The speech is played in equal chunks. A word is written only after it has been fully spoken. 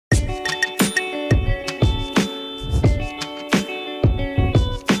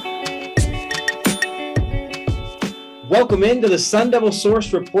welcome into the Sun Devil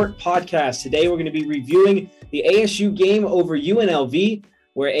Source Report podcast. Today we're going to be reviewing the ASU game over UNLV,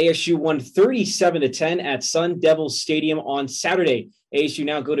 where ASU won 37-10 at Sun Devil Stadium on Saturday. ASU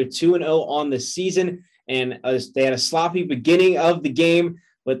now go to 2-0 on the season, and they had a sloppy beginning of the game,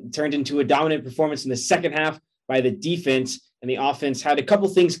 but turned into a dominant performance in the second half by the defense, and the offense had a couple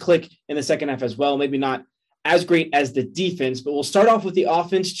things click in the second half as well. Maybe not as great as the defense, but we'll start off with the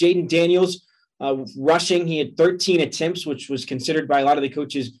offense. Jayden Daniels rushing, he had 13 attempts, which was considered by a lot of the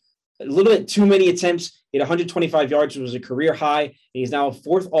coaches a little bit too many attempts. He had 125 yards, which was a career high, and he's now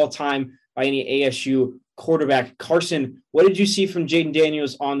fourth all-time by any ASU quarterback. Carson, what did you see from Jayden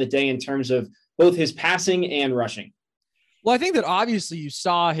Daniels on the day in terms of both his passing and rushing? Well, I think that obviously you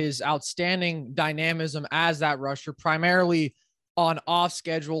saw his outstanding dynamism as that rusher, primarily on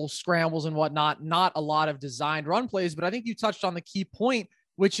off-schedule scrambles and whatnot, not a lot of designed run plays, but I think you touched on the key point,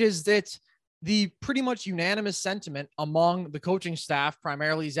 which is that the pretty much unanimous sentiment among the coaching staff,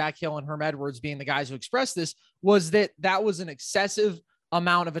 primarily Zach Hill and Herm Edwards being the guys who expressed this, was that that was an excessive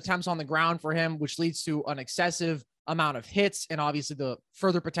amount of attempts on the ground for him, which leads to an excessive amount of hits and obviously the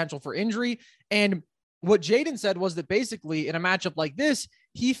further potential for injury. And what Jayden said was that basically in a matchup like this,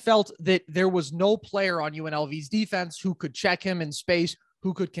 he felt that there was no player on UNLV's defense who could check him in space,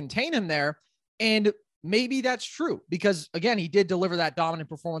 who could contain him there. And maybe that's true because, again, he did deliver that dominant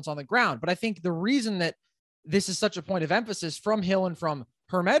performance on the ground. But I think the reason that this is such a point of emphasis from Hill and from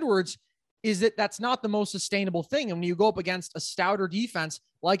Herm Edwards is that that's not the most sustainable thing. And when you go up against a stouter defense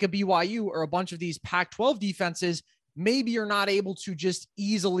like a BYU or a bunch of these Pac-12 defenses, maybe you're not able to just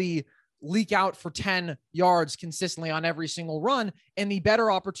easily leak out for 10 yards consistently on every single run. And the better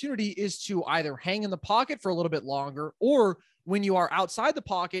opportunity is to either hang in the pocket for a little bit longer, or when you are outside the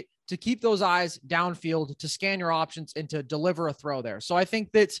pocket, to keep those eyes downfield, to scan your options and to deliver a throw there. So I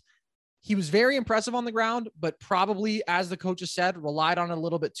think that he was very impressive on the ground, but probably, as the coaches said, relied on it a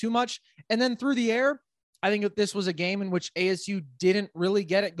little bit too much. And then through the air, I think that this was a game in which ASU didn't really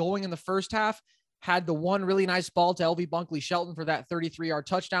get it going in the first half, had the one really nice ball to LV Bunkley Shelton for that 33-yard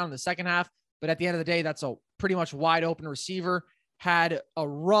touchdown in the second half. But at the end of the day, that's a pretty much wide open receiver, had a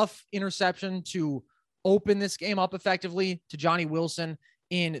rough interception to open this game up effectively to Johnny Wilson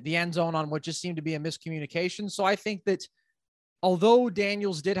in the end zone on what just seemed to be a miscommunication. So I think that although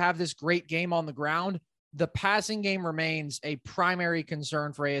Daniels did have this great game on the ground, the passing game remains a primary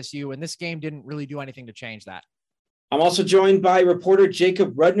concern for ASU, and this game didn't really do anything to change that. I'm also joined by reporter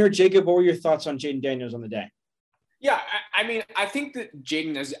Jacob Rudner. Jacob, what were your thoughts on Jayden Daniels on the day? Yeah, I mean, I think that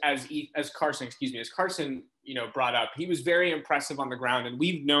Jayden, as Carson, brought up, he was very impressive on the ground, and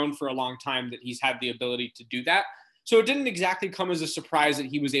we've known for a long time that he's had the ability to do that. So it didn't exactly come as a surprise that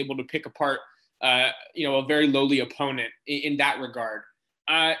he was able to pick apart, a very lowly opponent in that regard.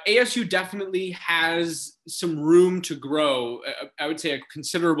 ASU definitely has some room to grow. I would say a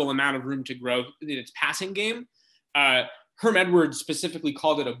considerable amount of room to grow in its passing game. Herm Edwards specifically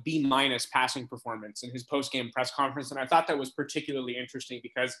called it a B- passing performance in his post-game press conference. And I thought that was particularly interesting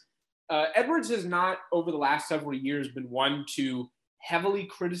because Edwards has not, over the last several years, been one to heavily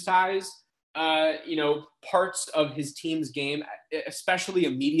criticize parts of his team's game, especially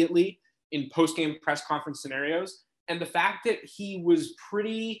immediately in post-game press conference scenarios. And the fact that he was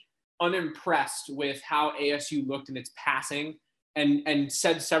pretty unimpressed with how ASU looked in its passing and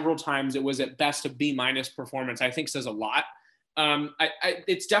said several times it was at best a B- performance, I think says a lot.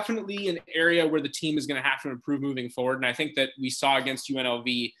 It's definitely an area where the team is going to have to improve moving forward. And I think that we saw against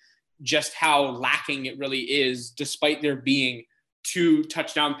UNLV just how lacking it really is, despite there being 2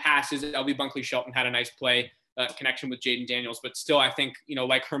 touchdown passes. LV Bunkley Shelton had a nice play connection with Jayden Daniels, but still, I think,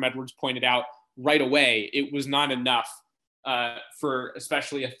 like Herm Edwards pointed out right away, it was not enough for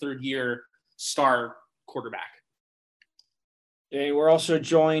especially a third-year star quarterback. And we're also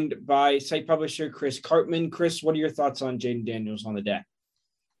joined by site publisher Chris Cartman. Chris, what are your thoughts on Jayden Daniels on the day?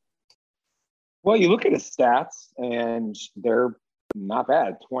 Well, you look at his stats, and they're not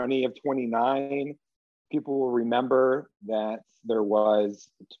bad. 20 of 29. People will remember that there was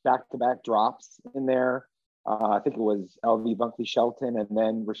back-to-back drops in there. I think it was LV Bunkley Shelton and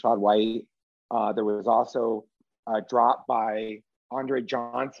then Rashad White. There was also a drop by Andre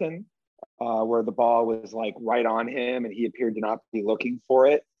Johnson where the ball was like right on him and he appeared to not be looking for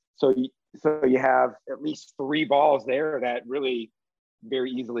it. So you have at least 3 balls there that really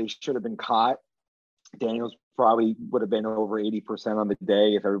very easily should have been caught. Daniels probably would have been over 80% on the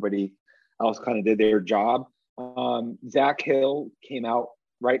day if everybody else kind of did their job. Zach Hill came out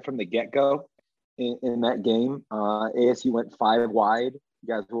right from the get-go in that game. ASU went 5 wide. You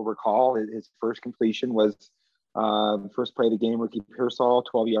guys will recall his first completion was first play of the game, Ricky Pearsall,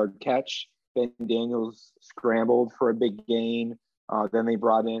 12-yard catch. Ben Daniels scrambled for a big gain. Then they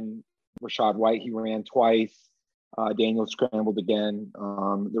brought in Rachaad White. He ran twice. Daniels scrambled again.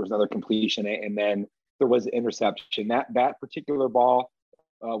 There was another completion, and then there was an interception. That particular ball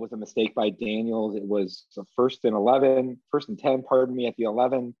was a mistake by Daniels. It was first and 10, pardon me, at the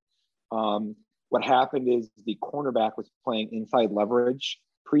 11. What happened is the cornerback was playing inside leverage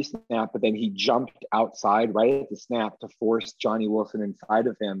pre-snap, but then he jumped outside right at the snap to force Johnny Wilson inside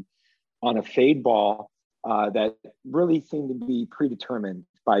of him on a fade ball that really seemed to be predetermined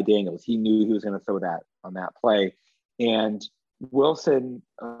by Daniels. He knew he was going to throw that on that play. And Wilson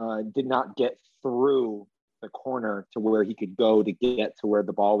did not get through the corner to where he could go to get to where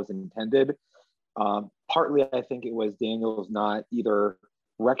the ball was intended. Partly, I think it was Daniels not either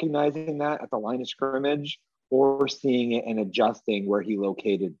recognizing that at the line of scrimmage or seeing it and adjusting where he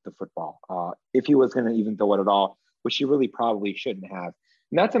located the football. If he was going to even throw it at all, which he really probably shouldn't have.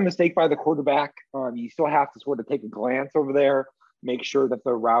 And that's a mistake by the quarterback. You still have to sort of take a glance over there, make sure that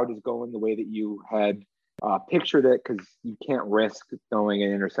the route is going the way that you had pictured it, because you can't risk throwing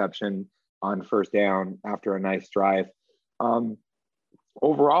an interception on first down after a nice drive.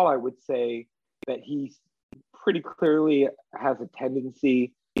 Overall, I would say that he pretty clearly has a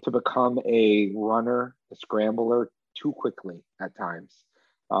tendency to become a runner, a scrambler too quickly at times.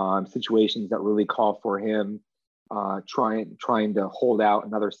 Situations that really call for him trying to hold out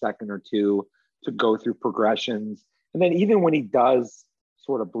another second or two to go through progressions. And then even when he does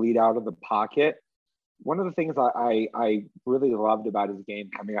sort of bleed out of the pocket, one of the things I really loved about his game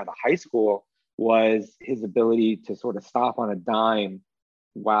coming out of high school was his ability to sort of stop on a dime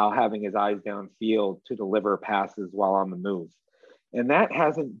while having his eyes downfield to deliver passes while on the move. And that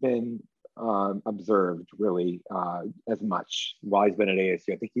hasn't been observed really as much while he's been at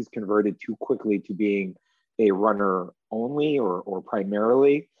ASU. I think he's converted too quickly to being a runner only or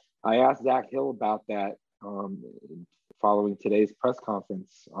primarily. I asked Zach Hill about that following today's press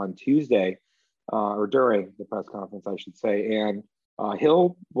conference on Tuesday, or during the press conference, I should say. And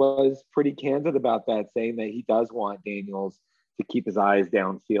Hill was pretty candid about that, saying that he does want Daniels to keep his eyes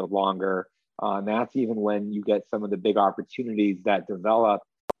downfield longer. And that's even when you get some of the big opportunities that develop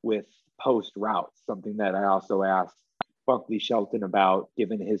with post routes, something that I also asked Bunkley Shelton about,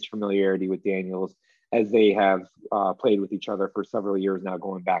 given his familiarity with Daniels, as they have played with each other for several years now,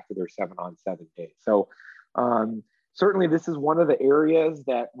 going back to their 7-on-7 days. So certainly this is one of the areas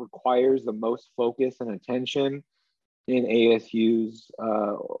that requires the most focus and attention in ASU's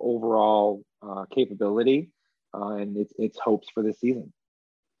overall capability and its hopes for the season.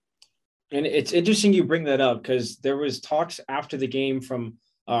 And it's interesting you bring that up, because there was talks after the game from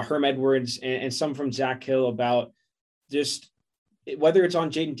Herm Edwards and some from Zach Hill about just whether it's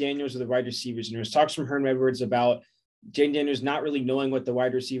on Jayden Daniels or the wide receivers. And there was talks from Herm Edwards about Jayden Daniels not really knowing what the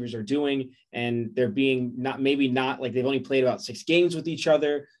wide receivers are doing, and they're being not like they've only played about 6 games with each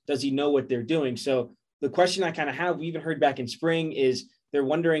other. Does he know what they're doing? So the question I kind of have, we even heard back in spring, is they're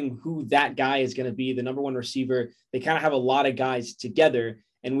wondering who that guy is going to be, the number one receiver. They kind of have a lot of guys together,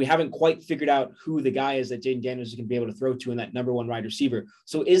 and we haven't quite figured out who the guy is that Jayden Daniels is going to be able to throw to in that number one wide receiver.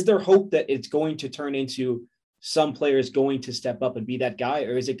 So is there hope that it's going to turn into some players going to step up and be that guy,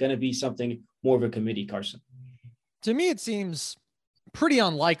 or is it going to be something more of a committee, Carson? To me, it seems pretty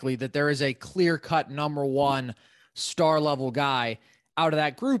unlikely that there is a clear-cut number one star-level guy out of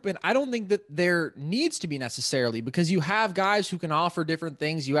that group. And I don't think that there needs to be necessarily, because you have guys who can offer different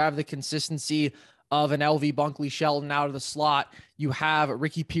things. You have the consistency of an LV Bunkley Shelton out of the slot. You have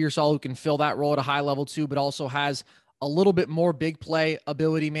Ricky Pearsall, who can fill that role at a high level too, but also has a little bit more big play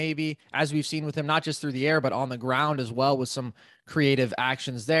ability, maybe, as we've seen with him, not just through the air, but on the ground as well, with some creative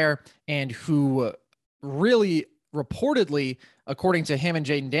actions there, and who really reportedly, according to him and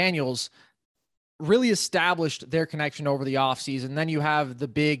Jayden Daniels, really established their connection over the offseason. Then you have the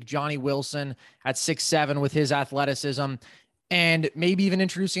big Johnny Wilson at 6'7" with his athleticism, and maybe even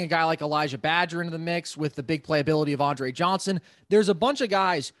introducing a guy like Elijah Badger into the mix with the big playability of Andre Johnson. There's a bunch of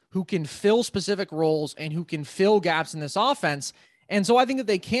guys who can fill specific roles and who can fill gaps in this offense. And so I think that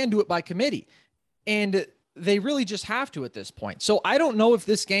they can do it by committee, and they really just have to at this point. So I don't know if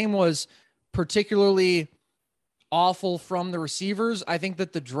this game was particularly awful from the receivers. I think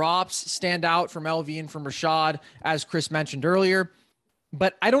that the drops stand out from LV and from Rachaad, as Chris mentioned earlier,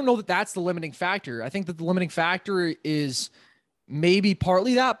 but I don't know that that's the limiting factor. I think that the limiting factor is maybe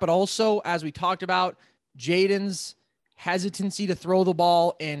partly that, but also, as we talked about, Jayden's hesitancy to throw the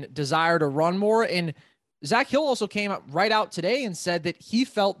ball and desire to run more. And Zach Hill also came right out today and said that he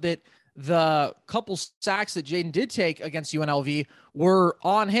felt that the couple sacks that Jayden did take against UNLV were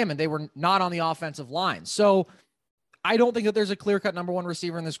on him and they were not on the offensive line. So I don't think that there's a clear-cut number one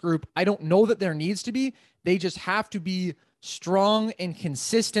receiver in this group. I don't know that there needs to be. They just have to be strong and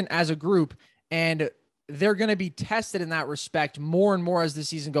consistent as a group, and they're going to be tested in that respect more and more as the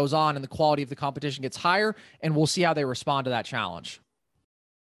season goes on and the quality of the competition gets higher, and we'll see how they respond to that challenge.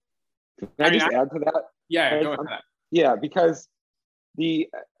 Can I just add to that? Yeah, go ahead. Yeah, because I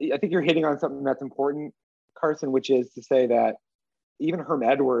think you're hitting on something that's important, Carson, which is to say that even Herm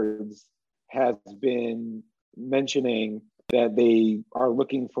Edwards has been mentioning that they are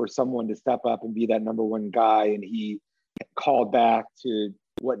looking for someone to step up and be that number one guy. And he called back to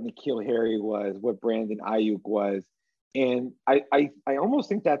what N'Keal Harry was, what Brandon Ayuk was. And I almost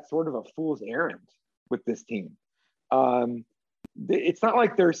think that's sort of a fool's errand with this team. It's not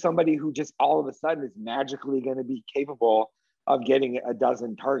like there's somebody who just all of a sudden is magically going to be capable of getting a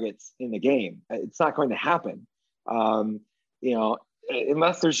dozen targets in the game. It's not going to happen.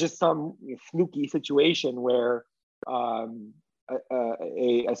 Unless there's just some fluky situation where a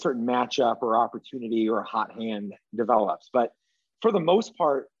certain matchup or opportunity or a hot hand develops. But for the most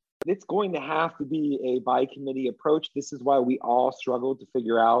part, it's going to have to be a by committee approach. This is why we all struggled to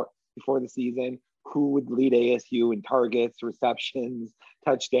figure out before the season who would lead ASU in targets, receptions,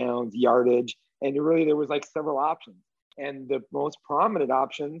 touchdowns, yardage. And really, there was like several options. And the most prominent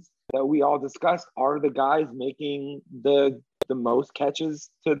options that we all discussed are the guys making the most catches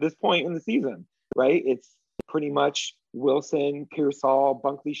to this point in the season, right? It's pretty much Wilson, Pearsall,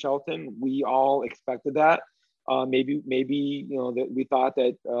 Bunkley, Shelton. We all expected that. Maybe that we thought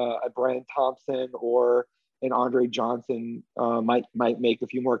that a Brian Thompson or an Andre Johnson might make a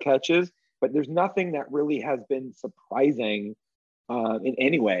few more catches, but there's nothing that really has been surprising in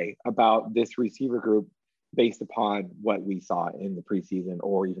any way about this receiver group based upon what we saw in the preseason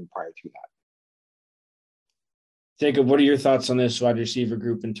or even prior to that. Jacob, what are your thoughts on this wide receiver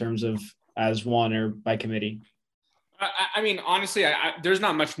group in terms of as one or by committee? I mean, honestly, there's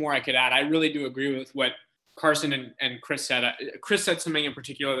not much more I could add. I really do agree with what Carson and Chris said. Chris said something in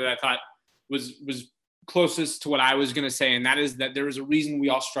particular that I thought was closest to what I was going to say, and that is that there was a reason we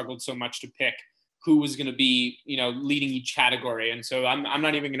all struggled so much to pick who was going to be, leading each category. And so I'm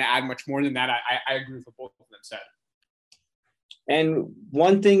not even going to add much more than that. I agree with what both of them said. And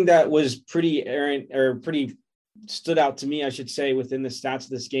one thing that was pretty stood out to me, I should say, within the stats of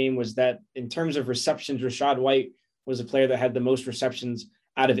this game was that in terms of receptions, Rachaad White was a player that had the most receptions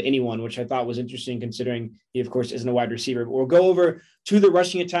out of anyone, which I thought was interesting considering he, of course, isn't a wide receiver. But we'll go over to the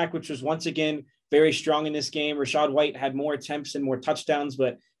rushing attack, which was once again very strong in this game. Rachaad White had more attempts and more touchdowns,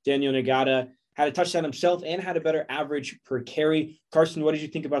 but Daniel Ngata had a touchdown himself and had a better average per carry. Carson, what did you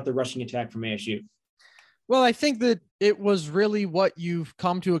think about the rushing attack from ASU? Well, I think that it was really what you've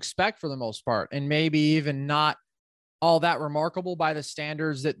come to expect for the most part, and maybe even not all that remarkable by the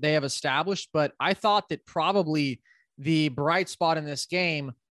standards that they have established. But I thought that probably the bright spot in this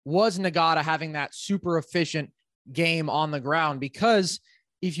game was Ngata having that super efficient game on the ground, because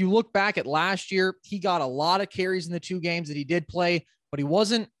if you look back at last year, he got a lot of carries in the two games that he did play, but he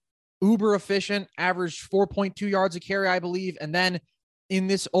wasn't uber efficient, averaged 4.2 yards a carry, I believe. And then in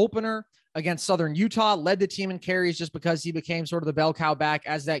this opener against Southern Utah, led the team in carries just because he became sort of the bell cow back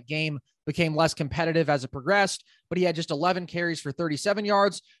as that game became less competitive as it progressed, but he had just 11 carries for 37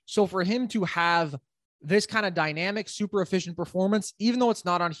 yards. So for him to have this kind of dynamic, super efficient performance, even though it's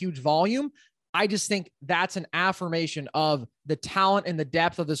not on huge volume, I just think that's an affirmation of the talent and the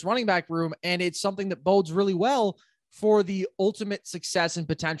depth of this running back room. And it's something that bodes really well for the ultimate success and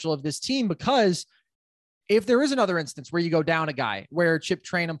potential of this team, because if there is another instance where you go down a guy, where Chip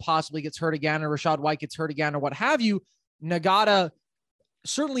Trayanum possibly gets hurt again, or Rachaad White gets hurt again, or what have you, Ngata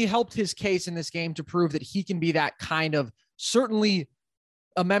certainly helped his case in this game to prove that he can be that kind of, certainly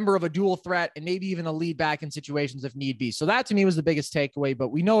a member of a dual threat and maybe even a lead back in situations if need be. So that to me was the biggest takeaway, but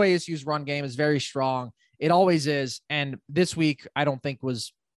we know ASU's run game is very strong. It always is. And this week, I don't think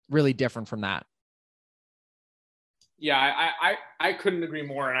was really different from that. Yeah, I couldn't agree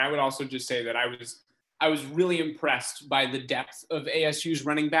more. And I would also just say that I was really impressed by the depth of ASU's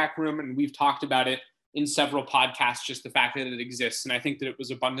running back room. And we've talked about it in several podcasts, just the fact that it exists. And I think that it was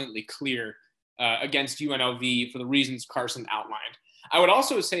abundantly clear against UNLV for the reasons Carson outlined. I would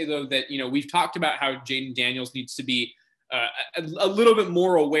also say, though, that, we've talked about how Jayden Daniels needs to be a little bit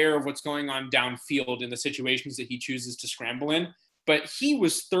more aware of what's going on downfield in the situations that he chooses to scramble in. But he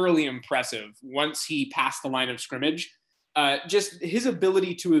was thoroughly impressive once he passed the line of scrimmage. Just his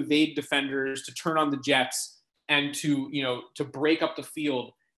ability to evade defenders, to turn on the jets, and to break up the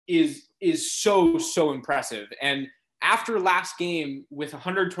field is so impressive. And after last game with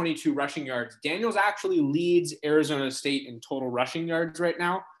 122 rushing yards, Daniels actually leads Arizona State in total rushing yards right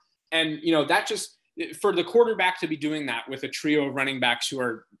now. And, that just, for the quarterback to be doing that with a trio of running backs who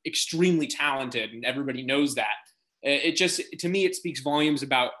are extremely talented, and everybody knows that, it just, to me, it speaks volumes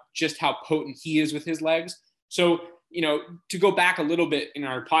about just how potent he is with his legs. So, to go back a little bit in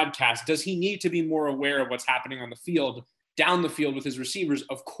our podcast, does he need to be more aware of what's happening on the field, down the field with his receivers?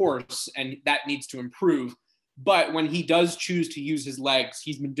 Of course, and that needs to improve. But when he does choose to use his legs,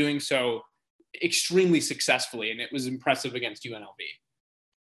 he's been doing so extremely successfully, and it was impressive against UNLV.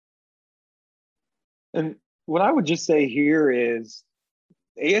 And what I would just say here is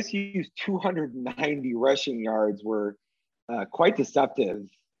ASU's 290 rushing yards were quite deceptive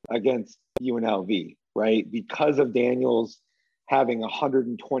against UNLV, right? Because of Daniels having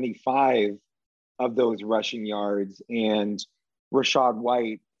 125 of those rushing yards, and Rachaad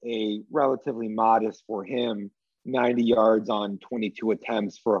White, a relatively modest for him, 90 yards on 22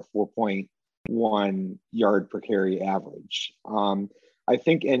 attempts for a 4.1 yard per carry average. I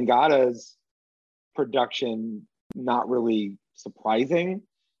think Ngata's production, not really surprising.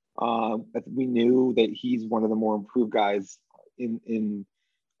 We knew that he's one of the more improved guys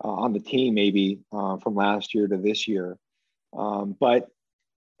on the team, maybe from last year to this year. But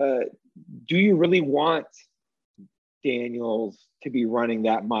do you really want Daniels to be running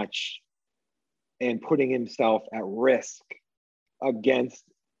that much and putting himself at risk against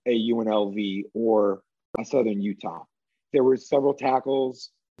a UNLV or a Southern Utah? There were several tackles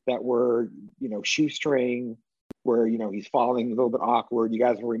that were, shoestring, where, he's falling a little bit awkward. You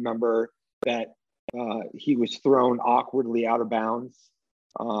guys will remember that he was thrown awkwardly out of bounds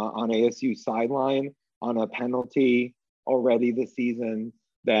on ASU sideline on a penalty already this season,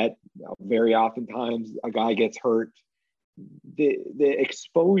 that very oftentimes a guy gets hurt. The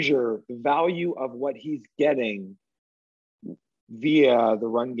exposure, the value of what he's getting via the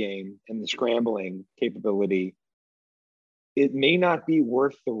run game and the scrambling capability, it may not be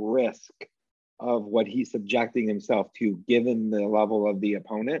worth the risk of what he's subjecting himself to, given the level of the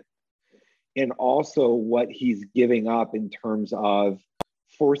opponent, and also what he's giving up in terms of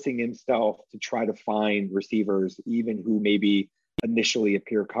forcing himself to try to find receivers, even who maybe initially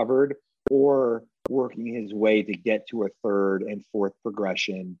appear covered, or working his way to get to a third and fourth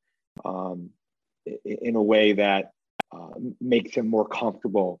progression in a way that makes him more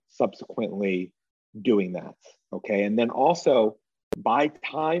comfortable subsequently doing that. Okay. And then also buy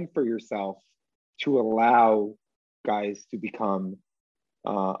time for yourself to allow guys to become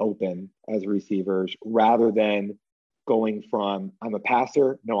open as receivers, rather than going from, I'm a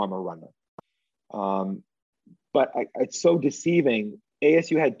passer, no, I'm a runner. But it's so deceiving.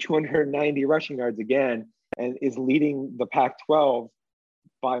 ASU had 290 rushing yards again, and is leading the Pac-12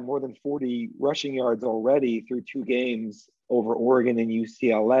 by more than 40 rushing yards already through 2 games over Oregon and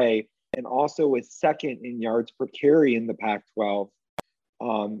UCLA, and also is second in yards per carry in the Pac-12,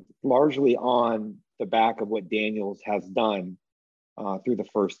 largely on the back of what Daniels has done through the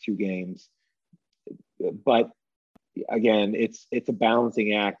first 2 games. But again, it's a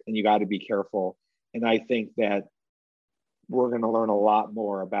balancing act, and you got to be careful. And I think that we're going to learn a lot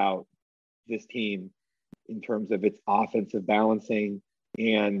more about this team in terms of its offensive balancing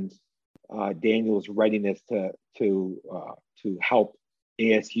and Daniel's readiness to help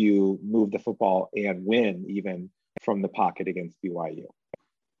ASU move the football and win even from the pocket against BYU.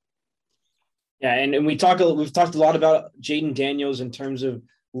 Yeah, and we've talked a lot about Jayden Daniels in terms of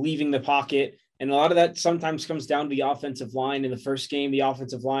leaving the pocket, and a lot of that sometimes comes down to the offensive line. In the first game, the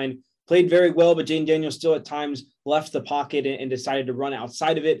offensive line played very well, but Jayden Daniels still at times left the pocket and decided to run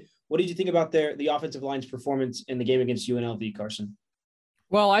outside of it. What did you think about the offensive line's performance in the game against UNLV, Carson?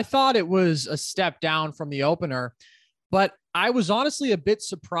 Well, I thought it was a step down from the opener, but I was honestly a bit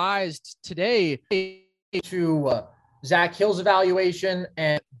surprised today to Zach Hill's evaluation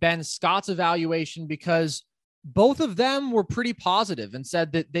and Ben Scott's evaluation, because both of them were pretty positive and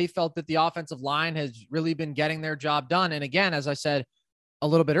said that they felt that the offensive line has really been getting their job done. And again, as I said a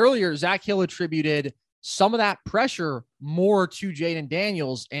little bit earlier, Zach Hill attributed some of that pressure more to Jayden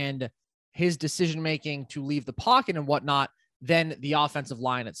Daniels and his decision-making to leave the pocket and whatnot than the offensive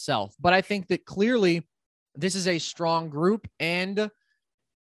line itself. But I think that clearly this is a strong group, and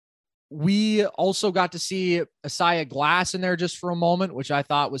we also got to see Isaiah Glass in there just for a moment, which I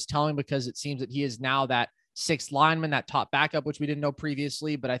thought was telling, because it seems that he is now that 6th lineman, that top backup, which we didn't know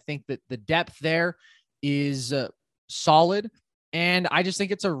previously. But I think that the depth there is solid, and I just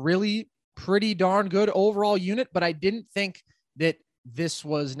think it's a really pretty darn good overall unit, but I didn't think that this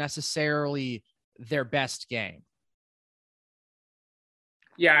was necessarily their best game.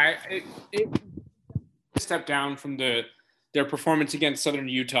 Yeah, it stepped down from their performance against Southern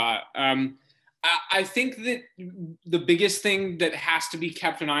Utah. I think that the biggest thing that has to be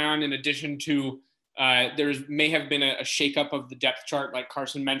kept an eye on, in addition to There may have been a shakeup of the depth chart, like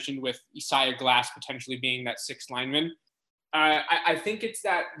Carson mentioned, with Isaiah Glass potentially being that sixth lineman. I think it's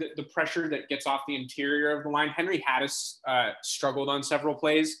that the pressure that gets off the interior of the line. Henry Hattis struggled on several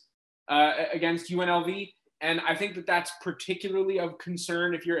plays against UNLV. And I think that that's particularly of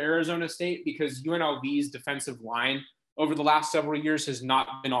concern if you're Arizona State, because UNLV's defensive line over the last several years has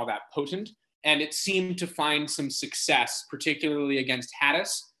not been all that potent. And it seemed to find some success, particularly against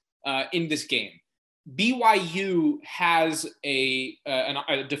Hattis in this game. BYU has a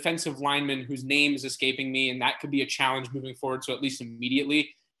defensive lineman whose name is escaping me, and that could be a challenge moving forward, so at least immediately.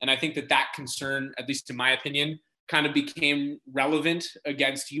 And I think that concern, at least in my opinion, kind of became relevant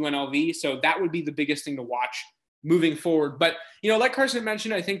against UNLV. So that would be the biggest thing to watch moving forward. But, like Carson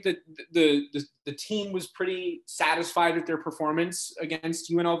mentioned, I think that the team was pretty satisfied with their performance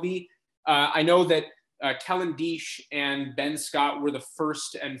against UNLV. I know that Kellen Diesch and Ben Scott were the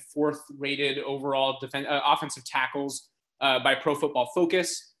first and fourth rated overall offensive tackles by Pro Football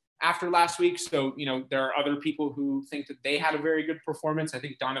Focus after last week. So, there are other people who think that they had a very good performance. I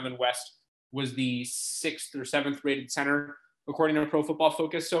think Donovan West was the sixth or seventh rated center, according to Pro Football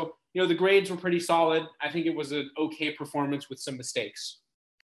Focus. So, the grades were pretty solid. I think it was an okay performance with some mistakes.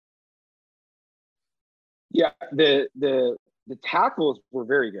 Yeah, the tackles were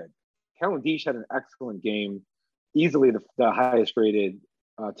very good. Kellen Diesch had an excellent game, easily the highest rated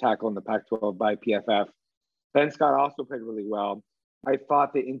tackle in the Pac-12 by PFF. Ben Scott also played really well. I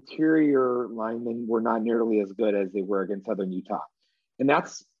thought the interior linemen were not nearly as good as they were against Southern Utah. And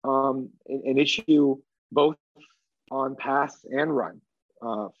that's an issue both on pass and run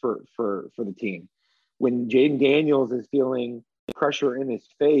for the team. When Jaden Daniels is feeling pressure in his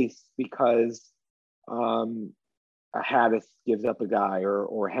face because Hattis gives up a guy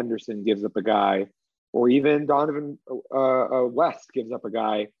or Henderson gives up a guy, or even Donovan West gives up a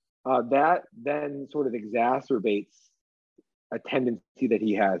guy, that then sort of exacerbates a tendency that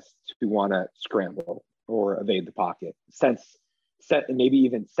he has to want to scramble or evade the pocket, and maybe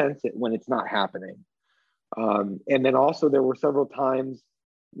even sense it when it's not happening. And then also there were several times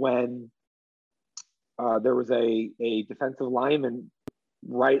when there was a defensive lineman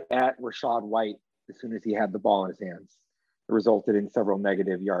right at Rachaad White as soon as he had the ball in his hands. It resulted in several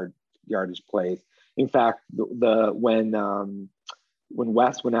negative yardage plays. In fact, when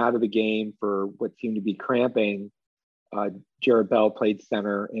West went out of the game for what seemed to be cramping, Jared Bell played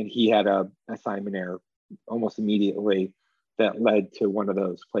center, and he had a assignment error almost immediately that led to one of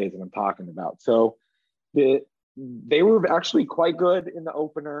those plays that I'm talking about. So they were actually quite good in the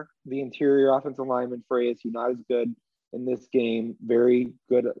opener. The interior offensive lineman for ASU, not as good in this game, very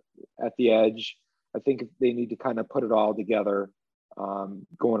good at the edge. I think they need to kind of put it all together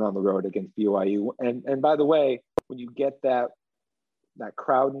going on the road against BYU. And by the way, when you get that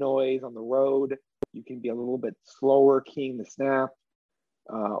crowd noise on the road, you can be a little bit slower keying the snap,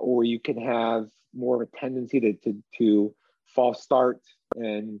 or you can have more of a tendency to false start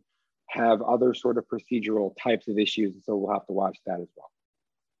and have other sort of procedural types of issues. So we'll have to watch that as well.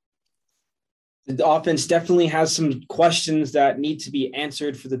 The offense definitely has some questions that need to be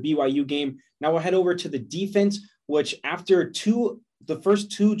answered for the BYU game. Now we'll head over to the defense, which after the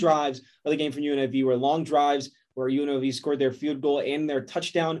first two drives of the game from UNLV were long drives where UNLV scored their field goal and their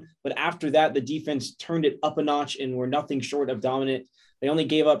touchdown. But after that, the defense turned it up a notch and were nothing short of dominant. They only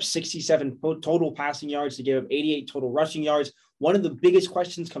gave up 67 total passing yards. They gave up 88 total rushing yards. One of the biggest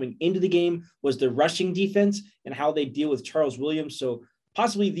questions coming into the game was the rushing defense and how they deal with Charles Williams. So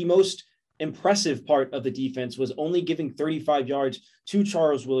possibly the most impressive part of the defense was only giving 35 yards to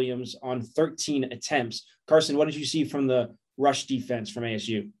Charles Williams on 13 attempts. Carson, what did you see from the rush defense from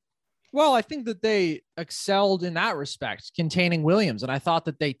ASU? Well, I think that they excelled in that respect, containing Williams. And I thought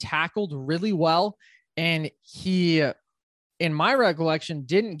that they tackled really well. And he, in my recollection,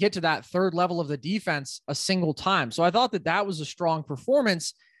 didn't get to that third level of the defense a single time. So I thought that was a strong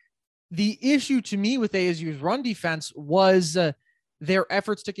performance. The issue to me with ASU's run defense was their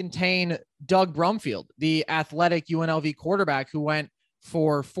efforts to contain Doug Brumfield, the athletic UNLV quarterback who went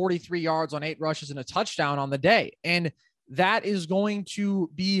for 43 yards on 8 rushes and a touchdown on the day. And that is going to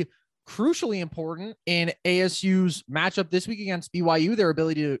be crucially important in ASU's matchup this week against BYU, their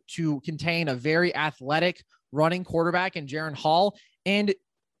ability to contain a very athletic running quarterback in Jaren Hall, and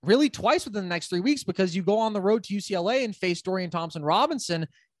really twice within the next 3 weeks, because you go on the road to UCLA and face Dorian Thompson-Robinson.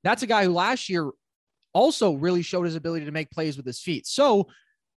 That's a guy who last year also really showed his ability to make plays with his feet. So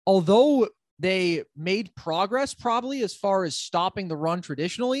although they made progress probably as far as stopping the run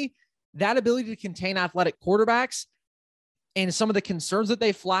traditionally, that ability to contain athletic quarterbacks and some of the concerns that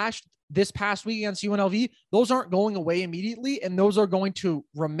they flashed this past week against UNLV, those aren't going away immediately, and those are going to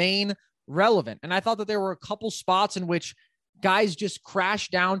remain relevant. And I thought that there were a couple spots in which guys just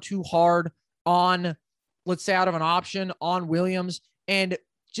crashed down too hard on, let's say, out of an option on Williams, and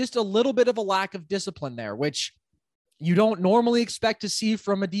just a little bit of a lack of discipline there, which you don't normally expect to see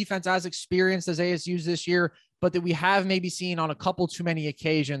from a defense as experienced as ASU's this year, but that we have maybe seen on a couple too many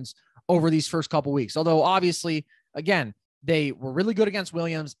occasions over these first couple weeks. Although obviously, again, they were really good against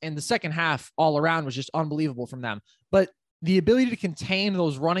Williams, and the second half all around was just unbelievable from them. But the ability to contain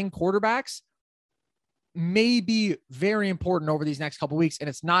those running quarterbacks may be very important over these next couple weeks, and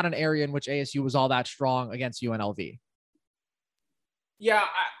it's not an area in which ASU was all that strong against UNLV. Yeah,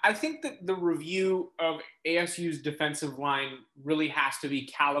 I think that the review of ASU's defensive line really has to be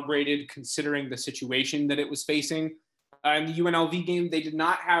calibrated considering the situation that it was facing. In the UNLV game, they did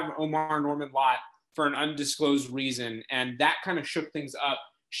not have Omar Norman-Lott for an undisclosed reason, and that kind of shook things up.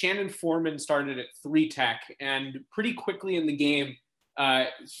 Shannon Foreman started at 3 tech, and pretty quickly in the game,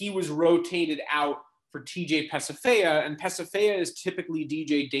 he was rotated out for TJ Pesafea, and Pesafea is typically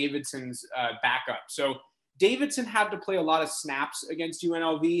DJ Davidson's backup. So Davidson had to play a lot of snaps against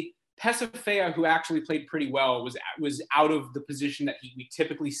UNLV. Pesafea, who actually played pretty well, was out of the position that we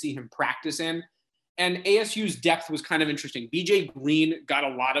typically see him practice in. And ASU's depth was kind of interesting. BJ Green got a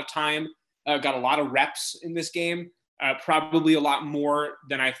lot of time, got a lot of reps in this game, probably a lot more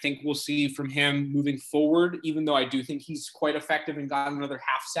than I think we'll see from him moving forward, even though I do think he's quite effective and got another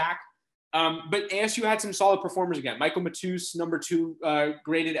half sack. But ASU had some solid performers again. Michael Matus, number 2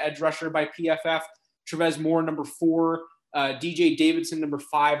 graded edge rusher by PFF. Trevez Moore, number 4. DJ Davidson, number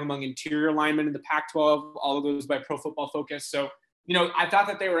 5 among interior linemen in the Pac-12. All of those by Pro Football Focus. So, I thought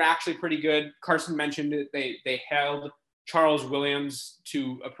that they were actually pretty good. Carson mentioned it. They held Charles Williams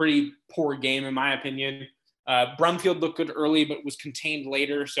to a pretty poor game, in my opinion. Brumfield looked good early, but was contained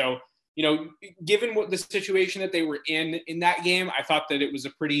later. So, given what the situation that they were in that game, I thought that it was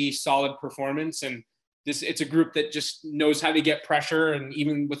a pretty solid performance. And it's a group that just knows how to get pressure, and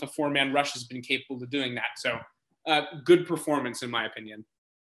even with a 4-man rush has been capable of doing that. So good performance, in my opinion.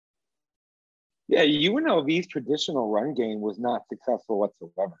 Yeah, UNLV's traditional run game was not successful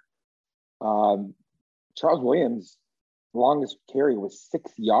whatsoever. Charles Williams' longest carry was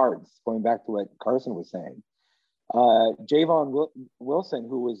 6 yards, going back to what Carson was saying. Javon Wilson,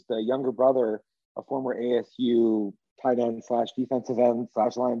 who was the younger brother of former ASU tight end / defensive end /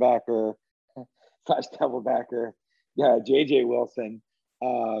 linebacker / devil backer, JJ Wilson,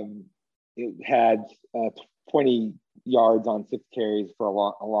 it had 20 yards on 6 carries for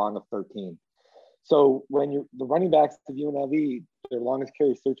a long of 13. So when the running backs of UNLV, their longest carry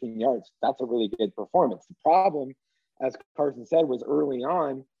is 13 yards, that's a really good performance. The problem, as Carson said, was early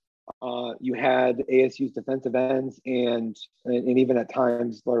on, you had ASU's defensive ends and even at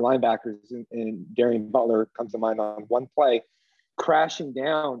times their linebackers, and Darian Butler comes to mind on one play, crashing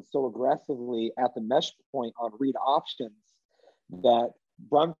down so aggressively at the mesh point on read options that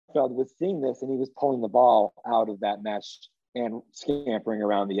Brumfeld was seeing this, and he was pulling the ball out of that mesh and scampering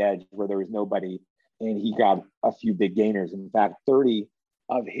around the edge where there was nobody, and he got a few big gainers. In fact, 30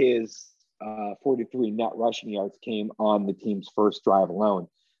 of his 43 net rushing yards came on the team's first drive alone,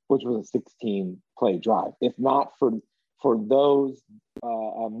 which was a 16-play drive. If not for those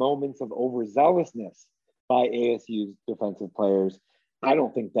moments of overzealousness by ASU's defensive players, I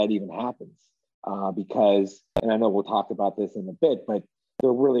don't think that even happens because, and I know we'll talk about this in a bit, but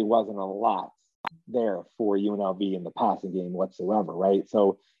there really wasn't a lot there for UNLV in the passing game whatsoever, right?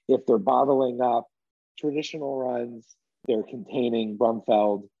 So if they're bottling up traditional runs, they're containing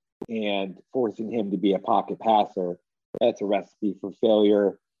Brumfeld and forcing him to be a pocket passer, that's a recipe for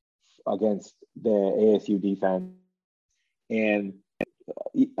failure against the ASU defense. And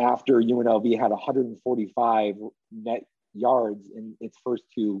after UNLV had 145 net yards in its first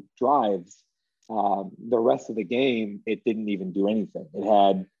 2 drives, the rest of the game, it didn't even do anything. It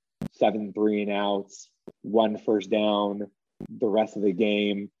had 7 3-and-outs, 1 first down. The rest of the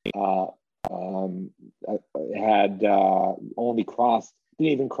game had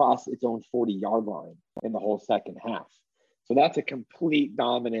didn't even cross its own 40-yard line in the whole second half. So that's a complete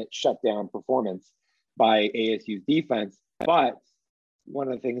dominant shutdown performance by ASU's defense. But one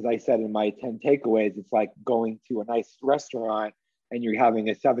of the things I said in my 10 takeaways, it's like going to a nice restaurant and you're having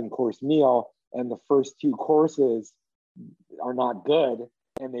a 7-course meal and the first 2 courses are not good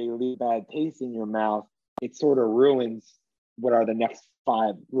and they leave bad taste in your mouth. It sort of ruins what are the next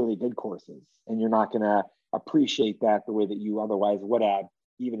 5 really good courses. And you're not going to appreciate that the way that you otherwise would have,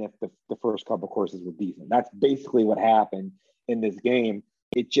 even if the first couple courses were decent. That's basically what happened in this game.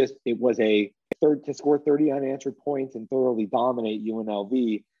 It was a third to score 30 unanswered points and thoroughly dominate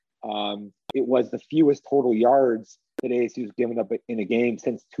UNLV. It was the fewest total yards that ASU's given up in a game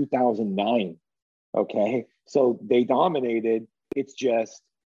since 2009. Okay. So they dominated. It's just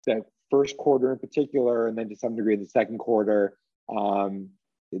the first quarter in particular, and then to some degree the second quarter,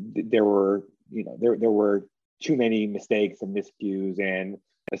 there were too many mistakes and miscues and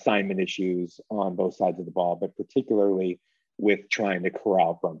assignment issues on both sides of the ball, but particularly with trying to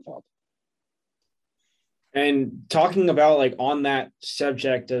corral Brumfield. And talking about like on that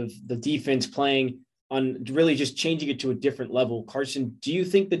subject of the defense playing on really just changing it to a different level, Carson, do you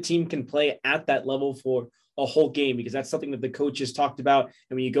think the team can play at that level for a whole game? Because that's something that the coaches talked about.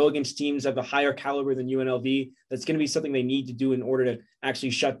 And when you go against teams of a higher caliber than UNLV, that's going to be something they need to do in order to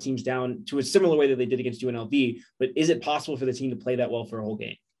actually shut teams down to a similar way that they did against UNLV. But is it possible for the team to play that well for a whole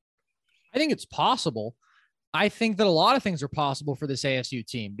game? I think it's possible. I think that a lot of things are possible for this ASU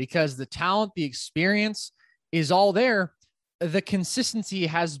team because the talent, the experience is all there. The consistency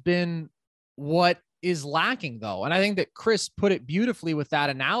has been what is lacking, though. And I think that Chris put it beautifully with that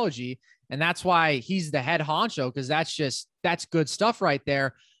analogy. And that's why he's the head honcho, because that's good stuff right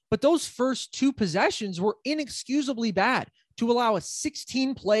there. But those first two possessions were inexcusably bad. To allow a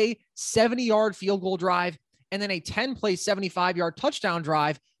 16-play, 70-yard field goal drive and then a 10-play, 75-yard touchdown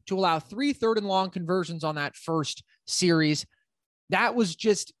drive to allow 3 third-and-long conversions on that first series. That was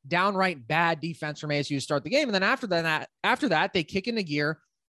just downright bad defense from ASU to start the game. And then after that, they kick into gear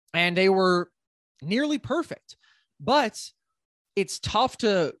and they were nearly perfect. But it's tough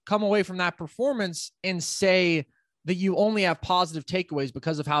to come away from that performance and say that you only have positive takeaways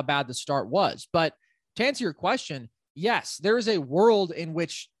because of how bad the start was. But to answer your question, yes, there is a world in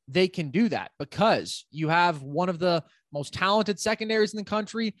which they can do that because you have one of the most talented secondaries in the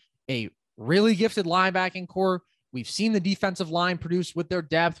country, a really gifted linebacking core. We've seen the defensive line produce with their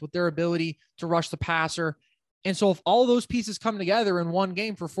depth, with their ability to rush the passer. And so if all those pieces come together in one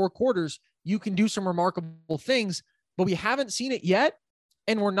game for 4 quarters, you can do some remarkable things, but we haven't seen it yet.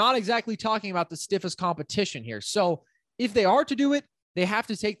 And we're not exactly talking about the stiffest competition here. So if they are to do it, they have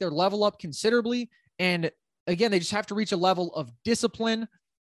to take their level up considerably. And again, they just have to reach a level of discipline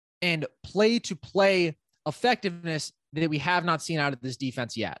and play-to-play effectiveness that we have not seen out of this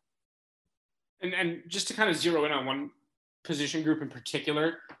defense yet. And just to kind of zero in on one position group in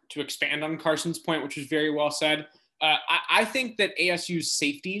particular, to expand on Carson's point, which was very well said, I think that ASU's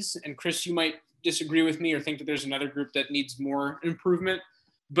safeties, and Chris, you might disagree with me or think that there's another group that needs more improvement,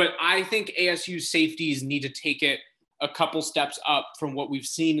 but I think ASU's safeties need to take it a couple steps up from what we've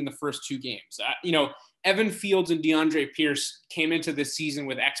seen in the first 2 games. Evan Fields and DeAndre Pierce came into this season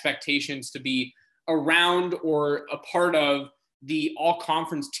with expectations to be around or a part of the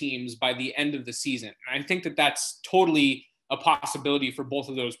all-conference teams by the end of the season. And I think that that's totally a possibility for both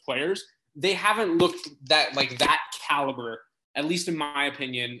of those players. They haven't looked that caliber, at least in my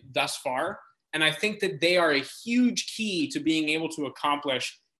opinion, thus far. And I think that they are a huge key to being able to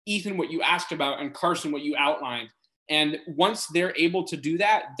accomplish, Ethan, what you asked about, and Carson, what you outlined. And once they're able to do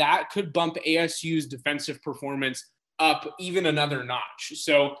that, that could bump ASU's defensive performance up even another notch.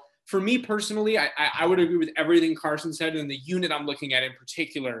 So for me personally, I would agree with everything Carson said, and the unit I'm looking at in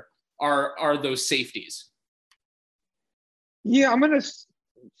particular are those safeties. Yeah, I'm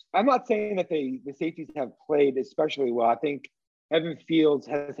not saying that the safeties have played especially well. I think Evan Fields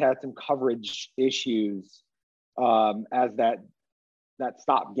has had some coverage issues as that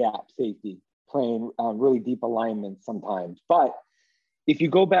stopgap safety, playing really deep alignments sometimes. But if you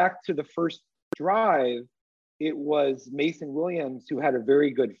go back to the first drive, it was Mason Williams who had a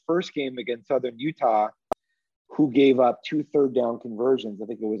very good first game against Southern Utah, who gave up 2 third-down conversions. I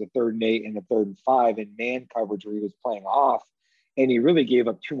think it was a 3rd and 8 and a 3rd and 5 in man coverage where he was playing off. And he really gave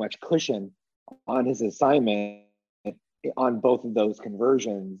up too much cushion on his assignment on both of those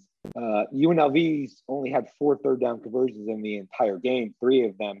conversions. UNLV's only had 4 third-down conversions in the entire game. 3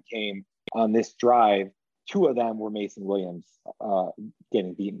 of them came on this drive. 2 of them were Mason Williams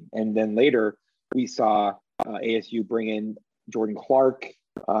getting beaten. And then later we saw ASU bring in Jordan Clark.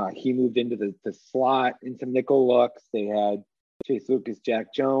 He moved into the slot in some nickel looks. They had Chase Lucas,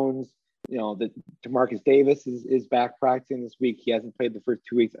 Jack Jones. DeMarcus Davis is back practicing this week. He hasn't played the first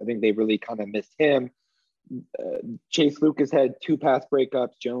 2 weeks. I think they really kind of missed him. Chase Lucas had 2 pass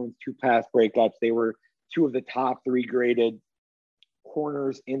breakups. Jones, 2 pass breakups. They were 2 of the top 3 graded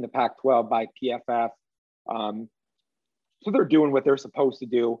corners in the Pac-12 by PFF. So they're doing what they're supposed to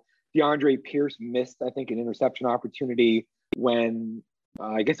do. DeAndre Pierce missed, I think, an interception opportunity when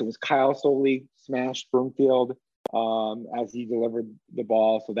I guess it was Kyle Soley smashed Broomfield as he delivered the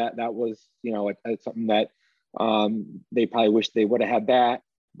ball. So that was, something that they probably wish they would have had that.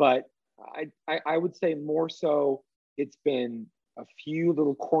 But I would say more so it's been a few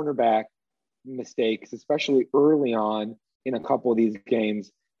little cornerback mistakes, especially early on in a couple of these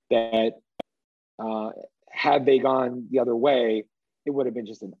games, that had they gone the other way, it would have been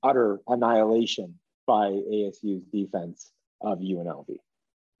just an utter annihilation by ASU's defense of UNLV.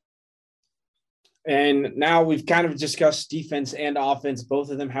 And now we've kind of discussed defense and offense. Both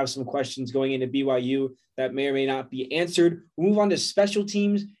of them have some questions going into BYU that may or may not be answered. We'll move on to special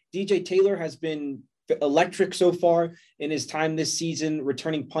teams. DJ Taylor has been electric so far in his time this season,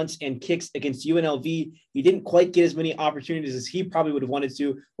 returning punts and kicks against UNLV. He didn't quite get as many opportunities as he probably would have wanted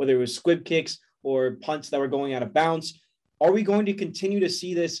to, whether it was squib kicks or punts that were going out of bounds. Are we going to continue to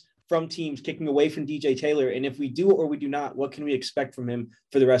see this from teams kicking away from DJ Taylor? And if we do or we do not, what can we expect from him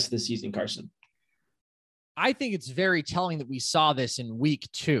for the rest of the season, Carson? I think it's very telling that we saw this in week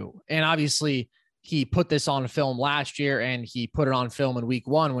 2. And obviously he put this on film last year and he put it on film in week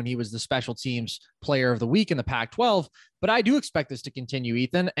 1 when he was the special teams player of the week in the Pac-12. But I do expect this to continue,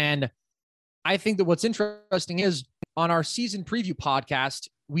 Ethan. And I think that what's interesting is on our season preview podcast,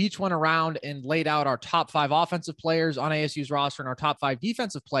 we each went around and laid out our top 5 offensive players on ASU's roster and our top 5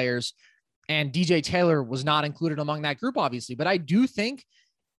 defensive players. And DJ Taylor was not included among that group, obviously. But I do think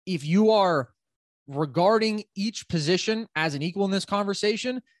if you are regarding each position as an equal in this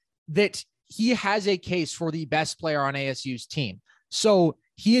conversation, that he has a case for the best player on ASU's team. So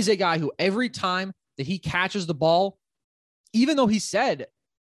he is a guy who every time that he catches the ball, even though he said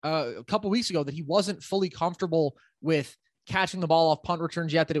a couple weeks ago that he wasn't fully comfortable with catching the ball off punt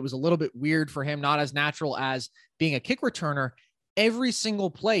returns yet, that it was a little bit weird for him, not as natural as being a kick returner, every single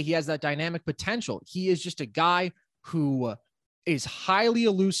play, he has that dynamic potential. He is just a guy who is highly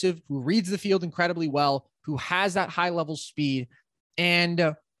elusive, who reads the field incredibly well, who has that high level speed.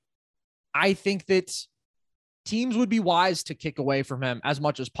 And I think that teams would be wise to kick away from him as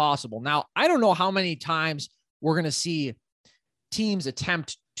much as possible. Now, I don't know how many times we're going to see teams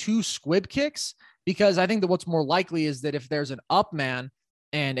attempt 2 squib kicks, because I think that what's more likely is that if there's an up man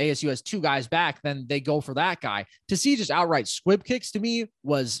and ASU has 2 guys back, then they go for that guy. To see just outright squib kicks to me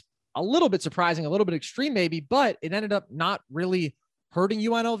was a little bit surprising, a little bit extreme maybe, but it ended up not really hurting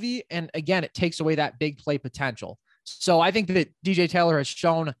UNLV. And again, it takes away that big play potential. So I think that DJ Taylor has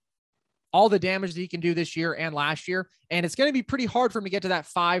shown all the damage that he can do this year and last year. And it's going to be pretty hard for him to get to that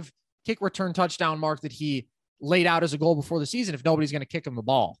 5 kick return touchdown mark that he laid out as a goal before the season if nobody's going to kick him the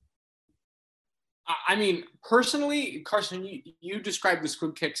ball. I mean, personally, Carson, you described the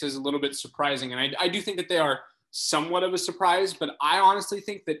squib kicks as a little bit surprising. And I do think that they are somewhat of a surprise, but I honestly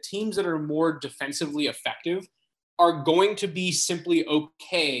think that teams that are more defensively effective are going to be simply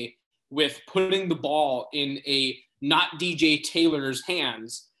okay with putting the ball in a not DJ Taylor's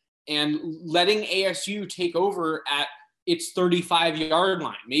hands and letting ASU take over at its 35-yard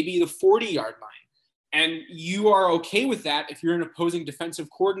line, maybe the 40-yard line. And you are okay with that if you're an opposing defensive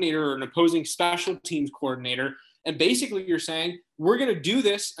coordinator or an opposing special teams coordinator. And basically you're saying, we're going to do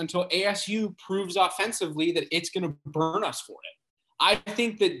this until ASU proves offensively that it's going to burn us for it. I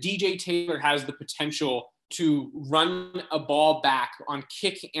think that DJ Taylor has the potential to run a ball back on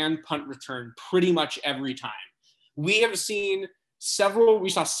kick and punt return pretty much every time. We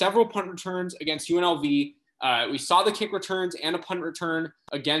saw several punt returns against UNLV. We saw the kick returns and a punt return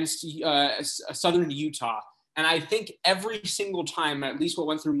against Southern Utah. And I think every single time, at least what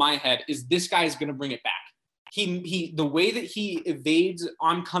went through my head, is this guy is going to bring it back. The way that he evades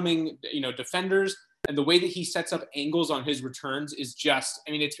oncoming, defenders, and the way that he sets up angles on his returns is just,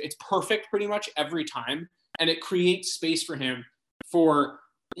 it's perfect pretty much every time. And it creates space for him for,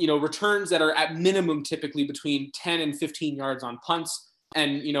 returns that are at minimum typically between 10 and 15 yards on punts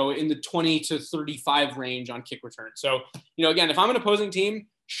and, in the 20 to 35 range on kick returns. So, again, if I'm an opposing team,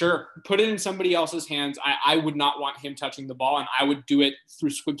 sure, put it in somebody else's hands. I would not want him touching the ball, and I would do it through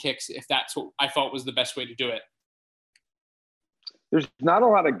squib kicks if that's what I felt was the best way to do it. There's not a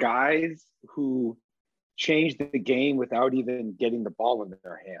lot of guys who change the game without even getting the ball in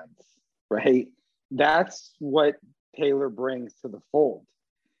their hands, right? That's what Taylor brings to the fold,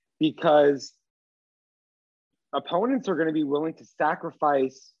 because opponents are going to be willing to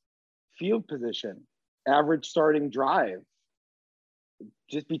sacrifice field position, average starting drive,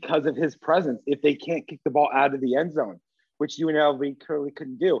 just because of his presence if they can't kick the ball out of the end zone, which UNLV clearly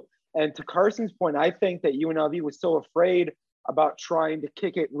couldn't do. And to Carson's point, I think that UNLV was so afraid about trying to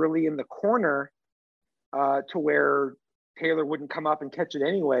kick it really in the corner to where Taylor wouldn't come up and catch it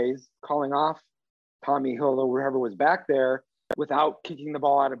anyways, calling off Tommy Hill or whoever was back there without kicking the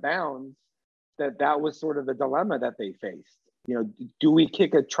ball out of bounds, that was sort of the dilemma that they faced. Do we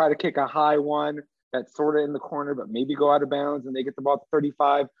try to kick a high one that's sort of in the corner, but maybe go out of bounds and they get the ball to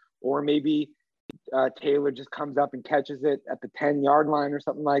 35, or maybe Taylor just comes up and catches it at the 10-yard line or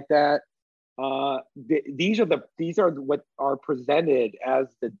something like that. these are what are presented as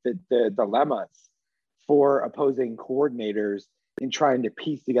the dilemmas for opposing coordinators in trying to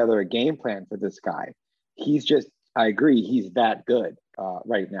piece together a game plan for this guy. I agree, he's that good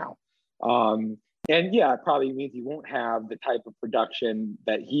right now. And yeah, it probably means he won't have the type of production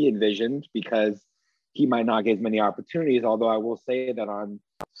that he envisioned because he might not get as many opportunities. Although I will say that on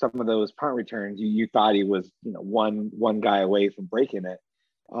some of those punt returns, you thought he was, one guy away from breaking it.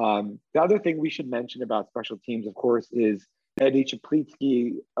 The other thing we should mention about special teams, of course, is Eddie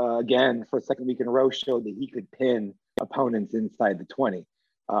Chaplitsky, again, for a second week in a row, showed that he could pin opponents inside the 20.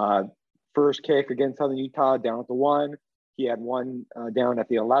 First kick against Southern Utah, down at the 1. He had one down at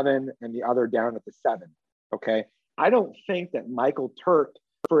the 11 and the other down at the 7. Okay. I don't think that Michael Turk,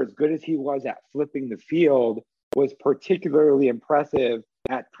 for as good as he was at flipping the field, was particularly impressive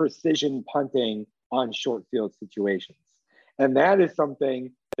at precision punting on short field situations. And that is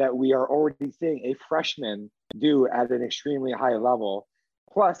something that we are already seeing a freshman do at an extremely high level.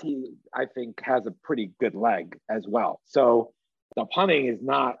 Plus, he, I think, has a pretty good leg as well. So the punting is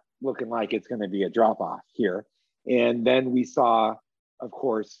not looking like it's going to be a drop-off here. And then we saw, of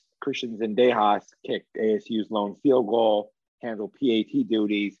course, Christian Zendejas kick ASU's lone field goal, handle PAT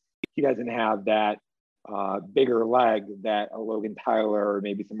duties. He doesn't have that bigger leg that a Logan Tyler or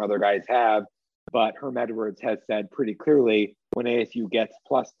maybe some other guys have. But Herm Edwards has said pretty clearly when ASU gets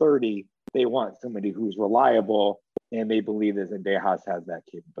plus 30, they want somebody who's reliable, and they believe that Zendejas has that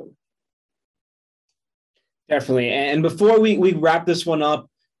capability. Definitely. And before we wrap this one up,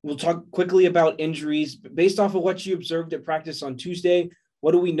 we'll talk quickly about injuries. Based off of what you observed at practice on Tuesday,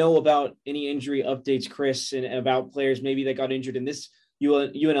 what do we know about any injury updates, Chris, and about players maybe that got injured in this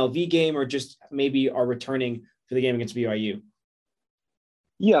UNLV game or just maybe are returning for the game against BYU?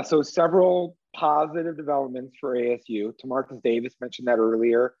 Yeah, so several positive developments for ASU. Tamarcus Davis mentioned that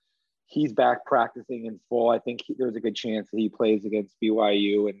earlier. He's back practicing in full. I think there's a good chance that he plays against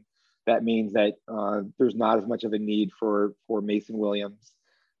BYU, and that means that there's not as much of a need for Mason Williams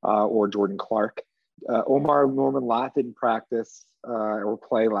or Jordan Clark. Omar Norman Lott didn't practice or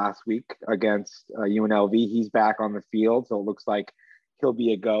play last week against UNLV. He's back on the field, so it looks like he'll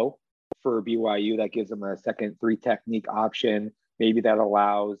be a go for BYU. That gives him a second 3 technique option. Maybe that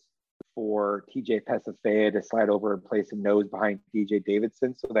allows for TJ Pesafea to slide over and play some nose behind DJ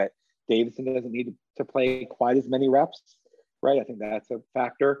Davidson so that Davidson doesn't need to play quite as many reps, right? I think that's a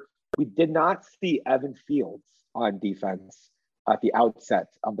factor. We did not see Evan Fields on defense at the outset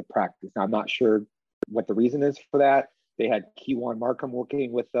of the practice. Now, I'm not sure what the reason is for that. They had Kewan Markham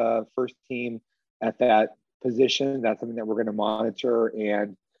working with the first team at that position. That's something that we're going to monitor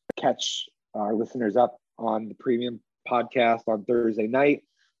and catch our listeners up on the premium podcast on Thursday night.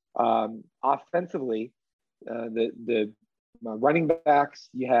 Offensively, the running backs,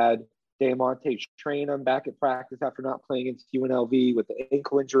 you had Deamonte Traynham back at practice after not playing against UNLV with the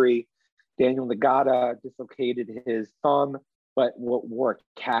ankle injury. Daniel Nagata dislocated his thumb, but wore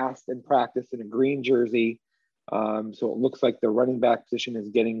a cast in practice in a green jersey. So it looks like the running back position is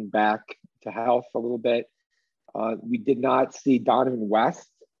getting back to health a little bit. We did not see Donovan West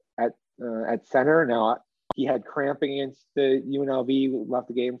at center. Now, he had cramping against the UNLV, left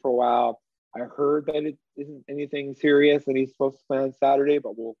the game for a while. I heard that it isn't anything serious and he's supposed to play on Saturday,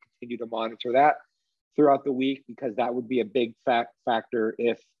 but we'll continue to monitor that throughout the week because that would be a big factor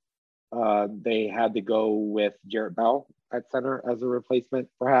if they had to go with Jarrett Bell at center as a replacement,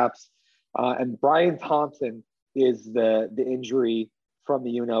 perhaps. And Brian Thompson is the injury from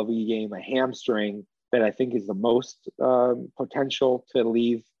the UNLV game, a hamstring that I think is the most potential to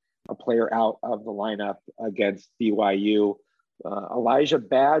leave a player out of the lineup against BYU. Elijah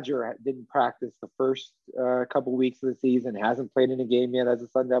Badger didn't practice the first couple weeks of the season, hasn't played in a game yet as a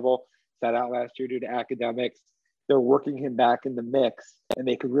Sun Devil, sat out last year due to academics. They're working him back in the mix, and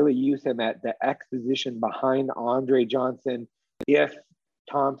they could really use him at the X position behind Andre Johnson if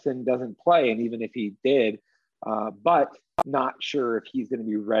Thompson doesn't play, and even if he did, but not sure if he's going to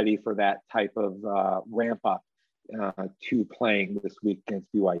be ready for that type of ramp up to playing this week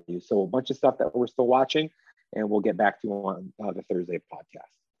against BYU. So a bunch of stuff that we're still watching, and we'll get back to on the Thursday podcast.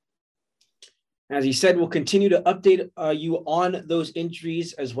 As he said, we'll continue to update you on those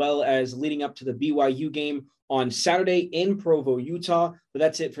injuries as well as leading up to the BYU game on Saturday in Provo, Utah. But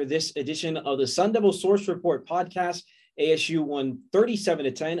that's it for this edition of the Sun Devil Source Report podcast. ASU won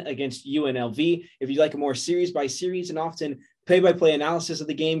 37-10 against UNLV. If you'd like a more series by series and often play-by-play analysis of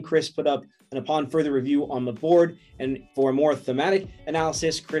the game, Chris put up an upon further review on the board. And for a more thematic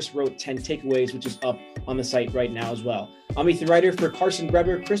analysis, Chris wrote 10 takeaways, which is up on the site right now as well. I'm Ethan Ryder for Carson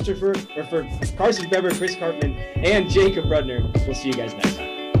Breber, Chris Cartman, and Jacob Rudner. We'll see you guys next time.